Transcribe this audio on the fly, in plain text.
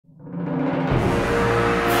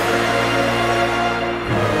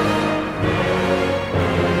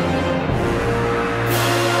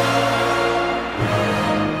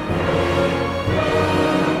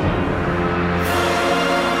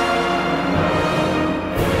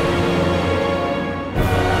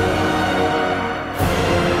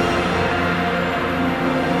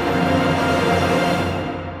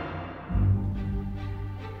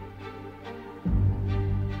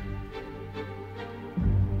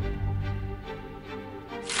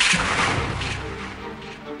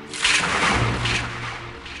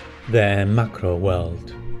The macro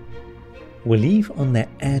world. We live on the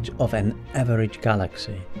edge of an average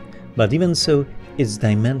galaxy, but even so, its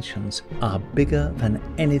dimensions are bigger than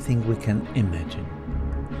anything we can imagine.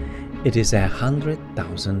 It is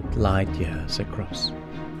 100,000 light years across.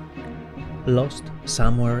 Lost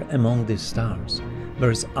somewhere among these stars, there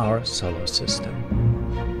is our solar system.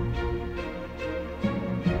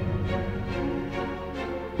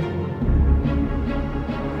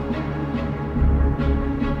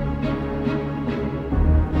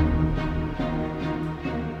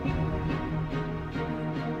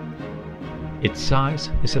 Its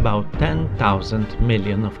size is about 10,000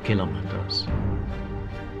 million of kilometers.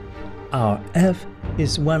 Our Earth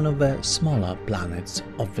is one of the smaller planets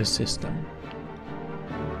of the system.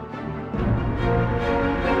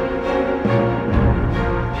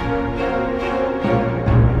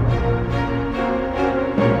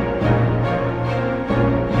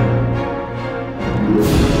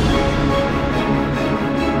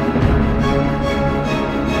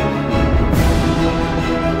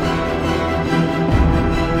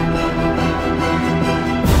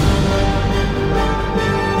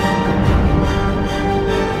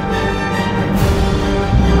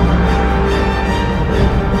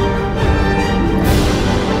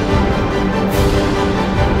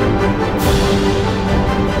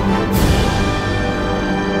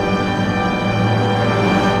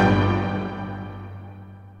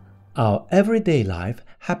 Our everyday life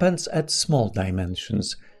happens at small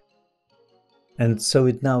dimensions, and so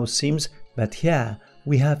it now seems that here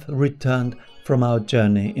we have returned from our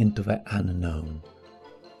journey into the unknown.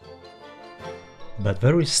 But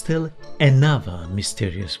there is still another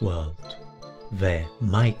mysterious world, the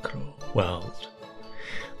micro world.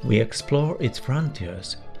 We explore its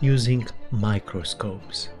frontiers using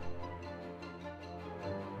microscopes.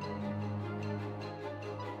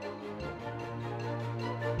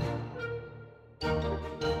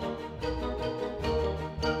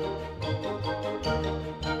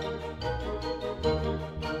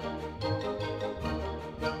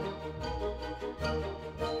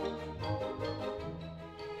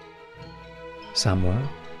 Somewhere,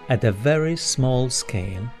 at a very small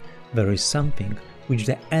scale, there is something which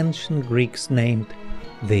the ancient Greeks named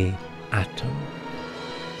the atom.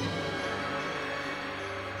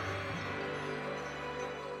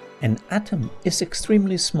 An atom is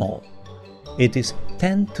extremely small. It is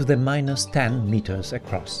 10 to the minus 10 meters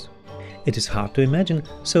across. It is hard to imagine,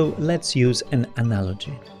 so let's use an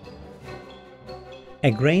analogy. A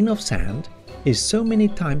grain of sand is so many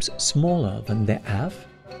times smaller than the Earth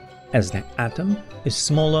as the atom is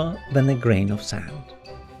smaller than a grain of sand.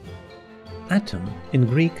 Atom in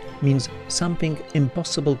Greek means something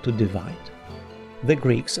impossible to divide. The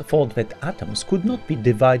Greeks thought that atoms could not be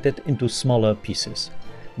divided into smaller pieces,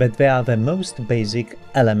 but they are the most basic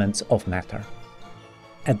elements of matter.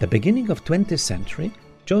 At the beginning of 20th century,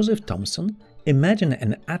 Joseph Thomson imagined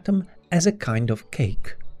an atom as a kind of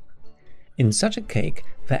cake. In such a cake,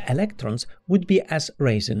 the electrons would be as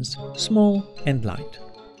raisins, small and light.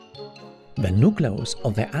 The nucleus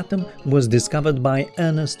of the atom was discovered by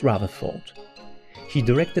Ernest Rutherford. He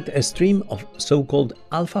directed a stream of so-called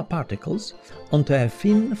alpha particles onto a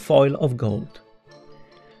thin foil of gold.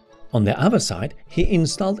 On the other side, he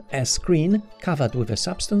installed a screen covered with a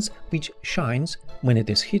substance which shines when it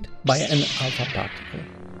is hit by an alpha particle.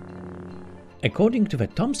 According to the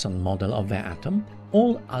Thomson model of the atom,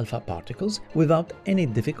 all alpha particles, without any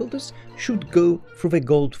difficulties, should go through the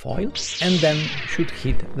gold foil and then should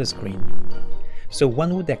hit the screen. So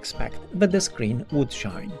one would expect that the screen would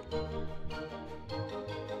shine.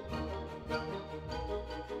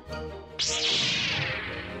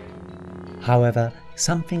 However,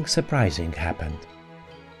 something surprising happened.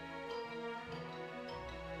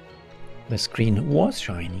 The screen was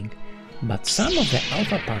shining, but some of the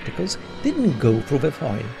alpha particles didn't go through the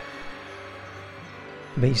foil.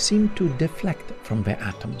 They seemed to deflect from the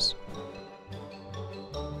atoms.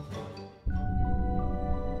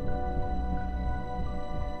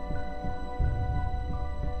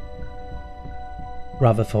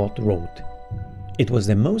 Rutherford wrote, "It was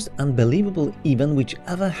the most unbelievable event which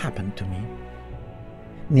ever happened to me.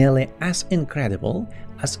 Nearly as incredible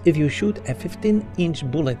as if you shoot a 15-inch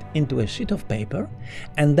bullet into a sheet of paper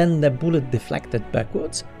and then the bullet deflected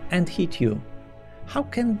backwards and hit you. How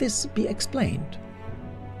can this be explained?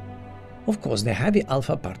 Of course, the heavy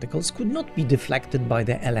alpha particles could not be deflected by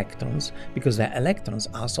the electrons, because the electrons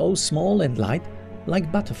are so small and light,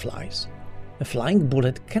 like butterflies. A flying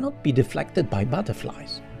bullet cannot be deflected by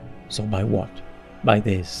butterflies. So by what? By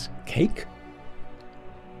this cake?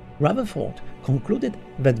 Rutherford concluded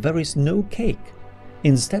that there is no cake.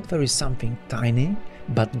 Instead, there is something tiny,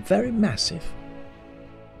 but very massive.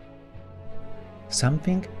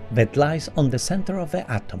 Something that lies on the center of the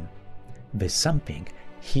atom. This something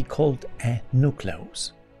he called a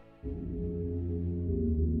nucleus.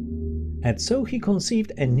 And so he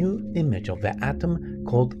conceived a new image of the atom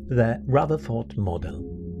called the Rutherford model.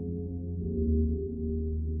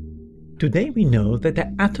 Today we know that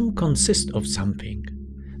the atom consists of something.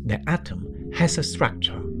 The atom has a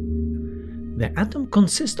structure. The atom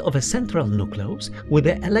consists of a central nucleus with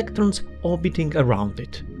the electrons orbiting around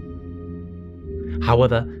it.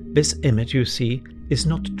 However, this image you see is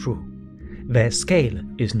not true. The scale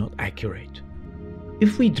is not accurate.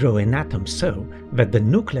 If we draw an atom so that the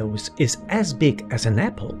nucleus is as big as an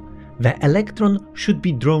apple, the electron should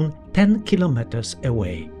be drawn 10 kilometers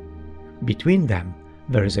away. Between them,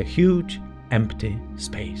 there is a huge, empty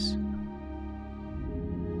space.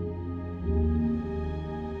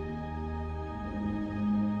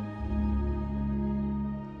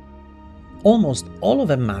 Almost all of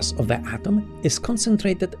the mass of the atom is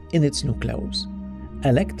concentrated in its nucleus.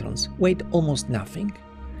 Electrons weigh almost nothing.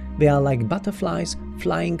 They are like butterflies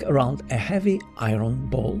flying around a heavy iron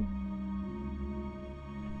ball.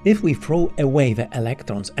 If we throw away the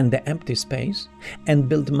electrons and the empty space and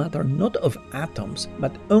build matter not of atoms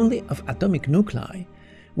but only of atomic nuclei,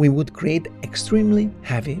 we would create extremely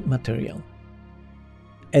heavy material.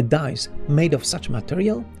 A dice made of such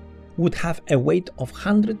material would have a weight of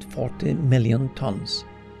 140 million tons.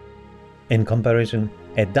 In comparison,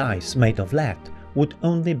 a dice made of lead would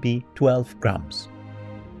only be 12 grams.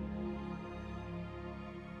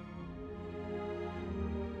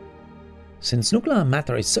 Since nuclear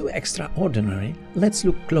matter is so extraordinary, let's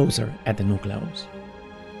look closer at the nucleus.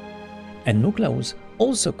 A nucleus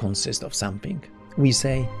also consists of something. We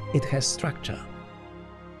say it has structure.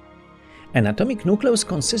 An atomic nucleus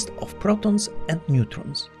consists of protons and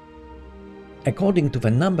neutrons. According to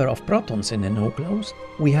the number of protons in a nucleus,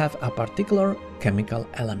 we have a particular chemical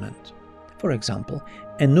element. For example,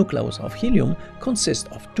 a nucleus of helium consists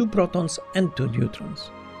of 2 protons and 2 neutrons.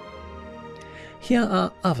 Here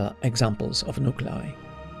are other examples of nuclei.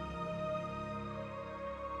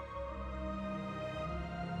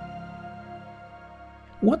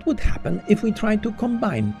 What would happen if we try to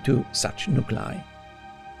combine 2 such nuclei?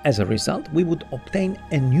 As a result, we would obtain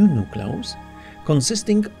a new nucleus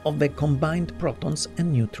consisting of the combined protons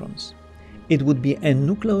and neutrons. It would be a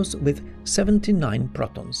nucleus with 79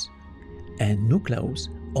 protons, a nucleus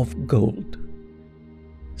of gold.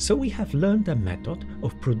 So we have learned a method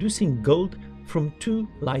of producing gold from 2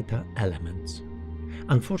 lighter elements.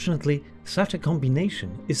 Unfortunately, such a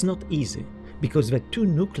combination is not easy because the 2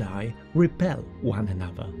 nuclei repel one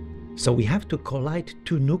another. So we have to collide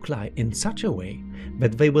 2 nuclei in such a way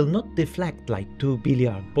that they will not deflect like 2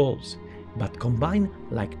 billiard balls, but combine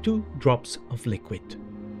like 2 drops of liquid.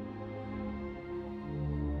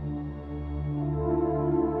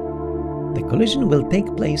 The collision will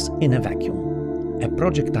take place in a vacuum. A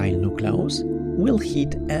projectile nucleus will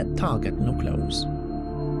hit a target nucleus.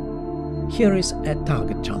 Here is a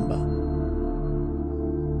target chamber.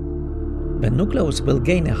 The nucleus will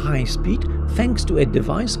gain a high speed thanks to a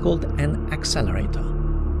device called an accelerator.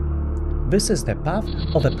 This is the path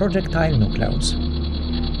of a projectile nucleus.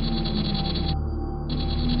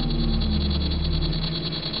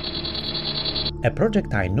 A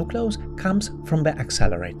projectile nucleus comes from the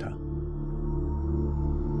accelerator.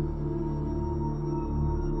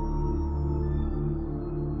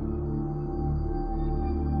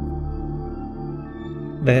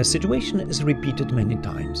 The situation is repeated many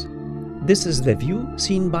times. This is the view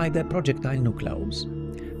seen by the projectile nucleus,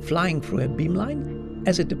 flying through a beamline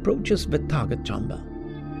as it approaches the target chamber.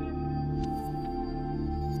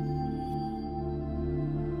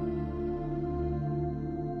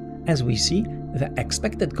 As we see, the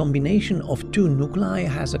expected combination of 2 nuclei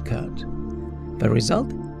has occurred. The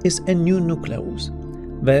result is a new nucleus,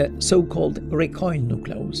 the so-called recoil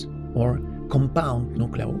nucleus or compound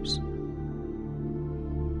nucleus.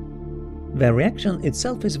 The reaction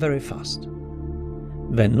itself is very fast.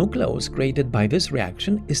 The nucleus created by this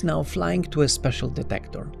reaction is now flying to a special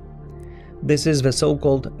detector. This is the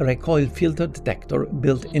so-called recoil filter detector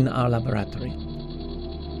built in our laboratory.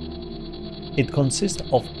 It consists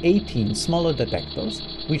of 18 smaller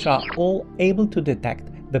detectors, which are all able to detect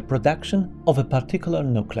the production of a particular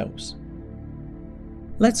nucleus.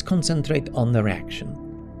 Let's concentrate on the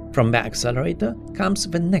reaction. From the accelerator comes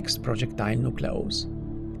the next projectile nucleus.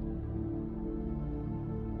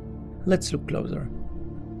 Let's look closer.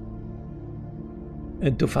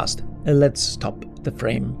 Too fast. Let's stop the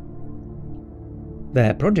frame.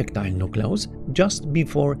 The projectile nucleus just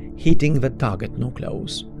before hitting the target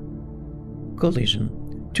nucleus.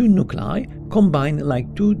 collision, two nuclei combine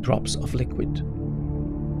like two drops of liquid.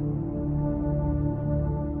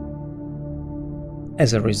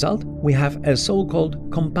 As a result, we have a so-called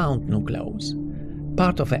compound nucleus.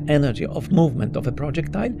 Part of the energy of movement of a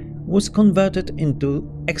projectile was converted into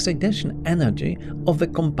excitation energy of the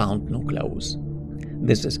compound nucleus.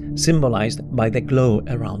 This is symbolized by the glow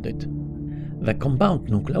around it. The compound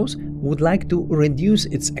nucleus would like to reduce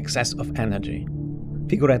its excess of energy.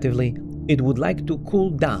 Figuratively, it would like to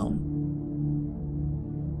cool down.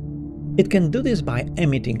 It can do this by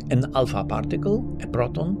emitting an alpha particle, a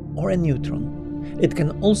proton, or a neutron. It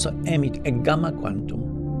can also emit a gamma quantum.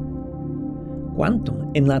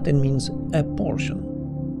 Quantum in Latin means a portion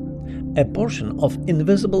of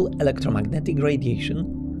invisible electromagnetic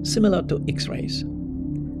radiation similar to X-rays.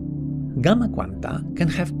 Gamma quanta can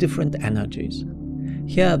have different energies.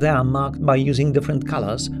 Here they are marked by using different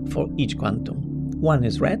colors for each quantum. One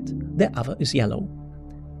is red, the other is yellow.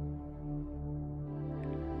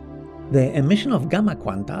 The emission of gamma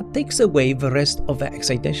quanta takes away the rest of the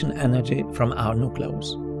excitation energy from our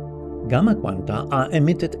nucleus. Gamma quanta are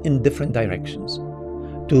emitted in different directions.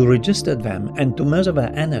 To register them and to measure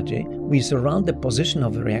their energy, we surround the position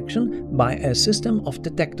of the reaction by a system of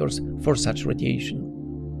detectors for such radiation.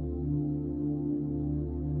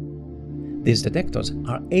 These detectors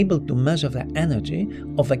are able to measure the energy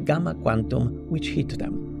of a gamma quantum which hit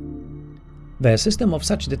them. The system of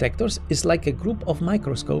such detectors is like a group of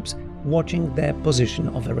microscopes watching the position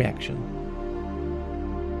of the reaction.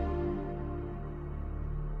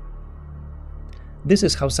 This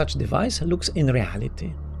is how such device looks in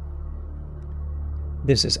reality.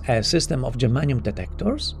 This is a system of germanium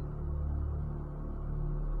detectors.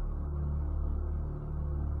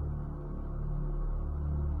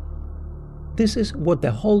 This is what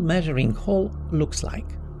the whole measuring hole looks like.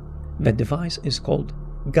 The device is called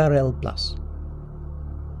GAREL+.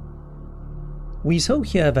 We saw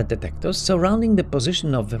here the detectors surrounding the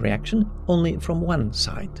position of the reaction only from one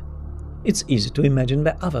side. It's easy to imagine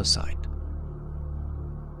the other side.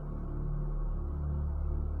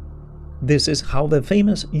 This is how the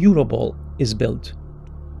famous Euroball is built.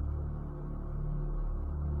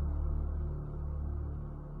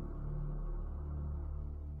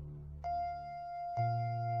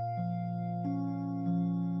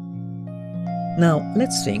 Now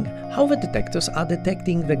let's think how the detectors are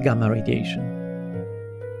detecting the gamma radiation.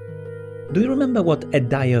 Do you remember what a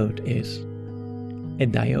diode is? A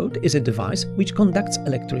diode is a device which conducts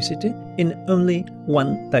electricity in only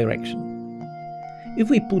one direction. If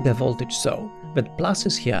we put the voltage so that plus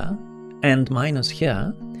is here and minus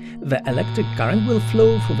here, the electric current will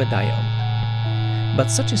flow through the diode. But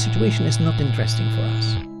such a situation is not interesting for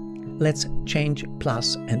us. Let's change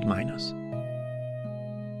plus and minus.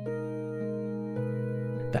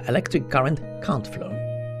 The electric current can't flow.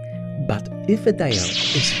 But if a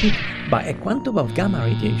diode is hit by a quantum of gamma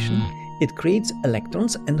radiation, it creates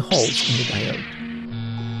electrons and holes in the diode.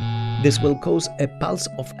 This will cause a pulse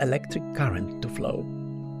of electric current to flow.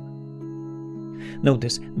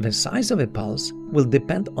 Notice, the size of a pulse will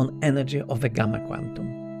depend on energy of the gamma quantum.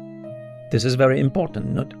 This is very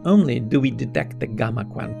important. Not only do we detect the gamma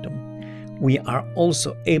quantum, we are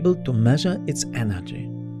also able to measure its energy.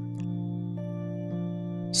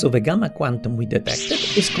 So the gamma quantum we detected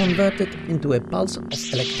is converted into a pulse of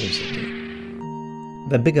electricity.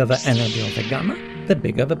 The bigger the energy of the gamma, the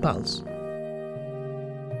bigger the pulse.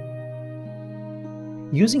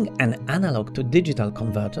 Using an analog to digital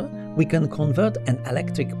converter, we can convert an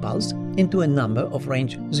electric pulse into a number of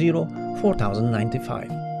range 0, 4095.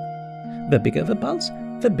 The bigger the pulse,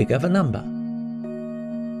 the bigger the number.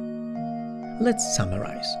 Let's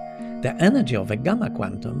summarize. The energy of a gamma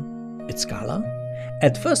quantum, its color,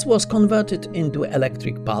 at first was converted into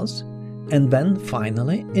electric pulse and then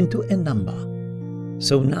finally into a number.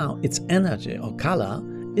 So now its energy or color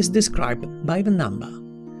is described by the number.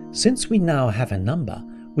 Since we now have a number,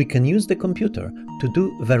 we can use the computer to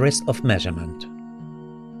do the rest of measurement.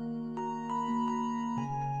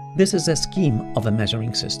 This is a scheme of a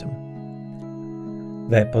measuring system.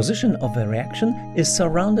 The position of the reaction is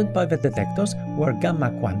surrounded by the detectors where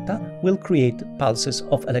gamma quanta will create pulses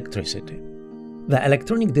of electricity. The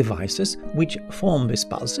electronic devices which form these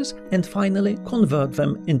pulses and finally convert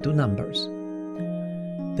them into numbers.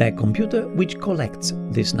 The computer which collects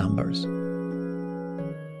these numbers.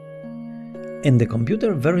 In the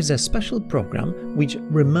computer there is a special program which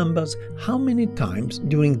remembers how many times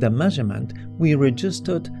during the measurement we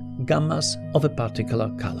registered gammas of a particular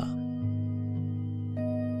color.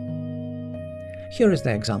 Here is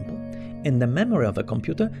the example. in the memory of a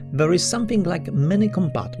computer there is something like many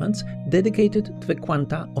compartments dedicated to the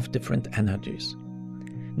quanta of different energies.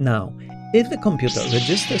 Now, if the computer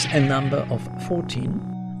registers a number of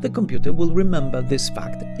 14, the computer will remember this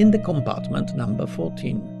fact in the compartment number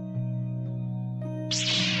 14.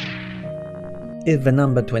 If the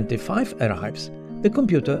number 25 arrives, the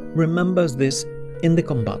computer remembers this in the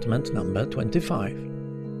compartment number 25.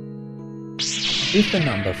 If the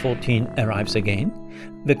number 14 arrives again,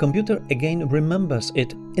 the computer again remembers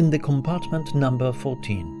it in the compartment number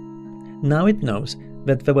 14. Now it knows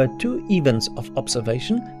that there were two events of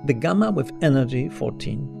observation, the gamma with energy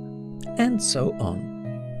 14, and so on.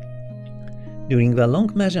 During the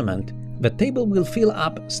long measurement, the table will fill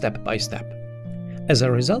up step by step. As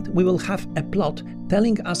a result, we will have a plot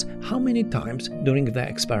telling us how many times during the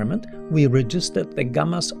experiment we registered the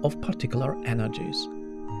gammas of particular energies.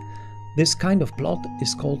 This kind of plot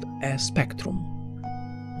is called a spectrum.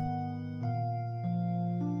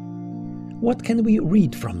 What can we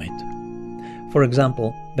read from it? For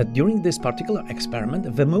example, that during this particular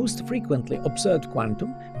experiment, the most frequently observed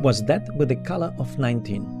quantum was that with the color of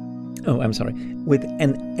 19. With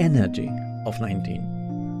an energy of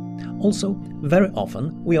 19. Also, very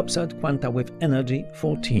often we observed quanta with energy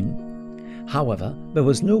 14. However, there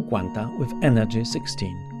was no quanta with energy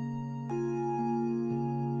 16.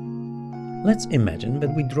 Let's imagine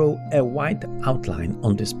that we draw a white outline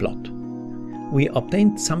on this plot. We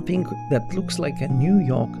obtained something that looks like a New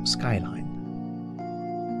York skyline.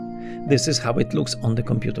 This is how it looks on the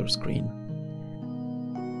computer screen.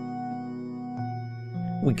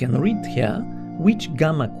 We can read here which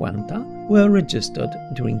gamma quanta were registered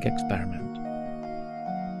during experiment.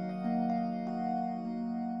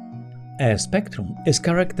 A spectrum is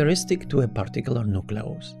characteristic to a particular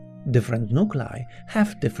nucleus. Different nuclei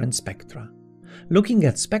have different spectra. Looking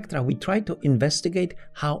at spectra, we try to investigate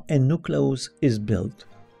how a nucleus is built,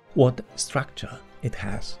 what structure it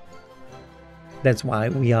has. That's why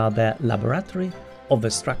we are the laboratory of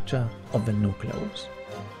the structure of the nucleus.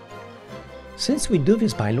 Since we do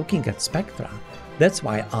this by looking at spectra, that's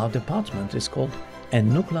why our department is called a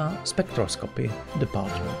nuclear spectroscopy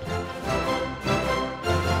department.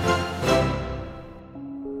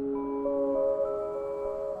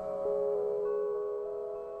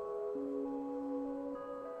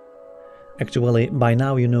 Actually, by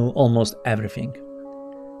now you know almost everything.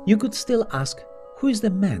 You could still ask, who is the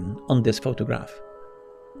man on this photograph?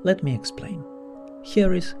 Let me explain.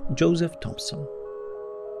 Here is Joseph Thomson.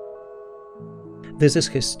 This is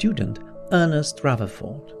his student, Ernest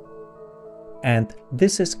Rutherford. And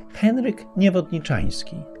this is Henryk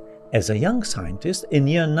Niewodniczański. As a young scientist in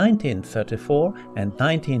year 1934 and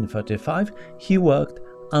 1935, he worked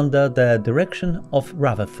under the direction of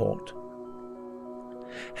Rutherford.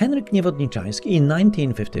 Henryk Niewodniczański in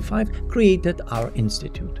 1955 created our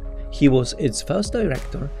institute. He was its first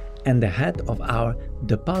director and the head of our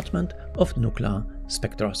Department of Nuclear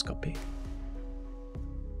Spectroscopy.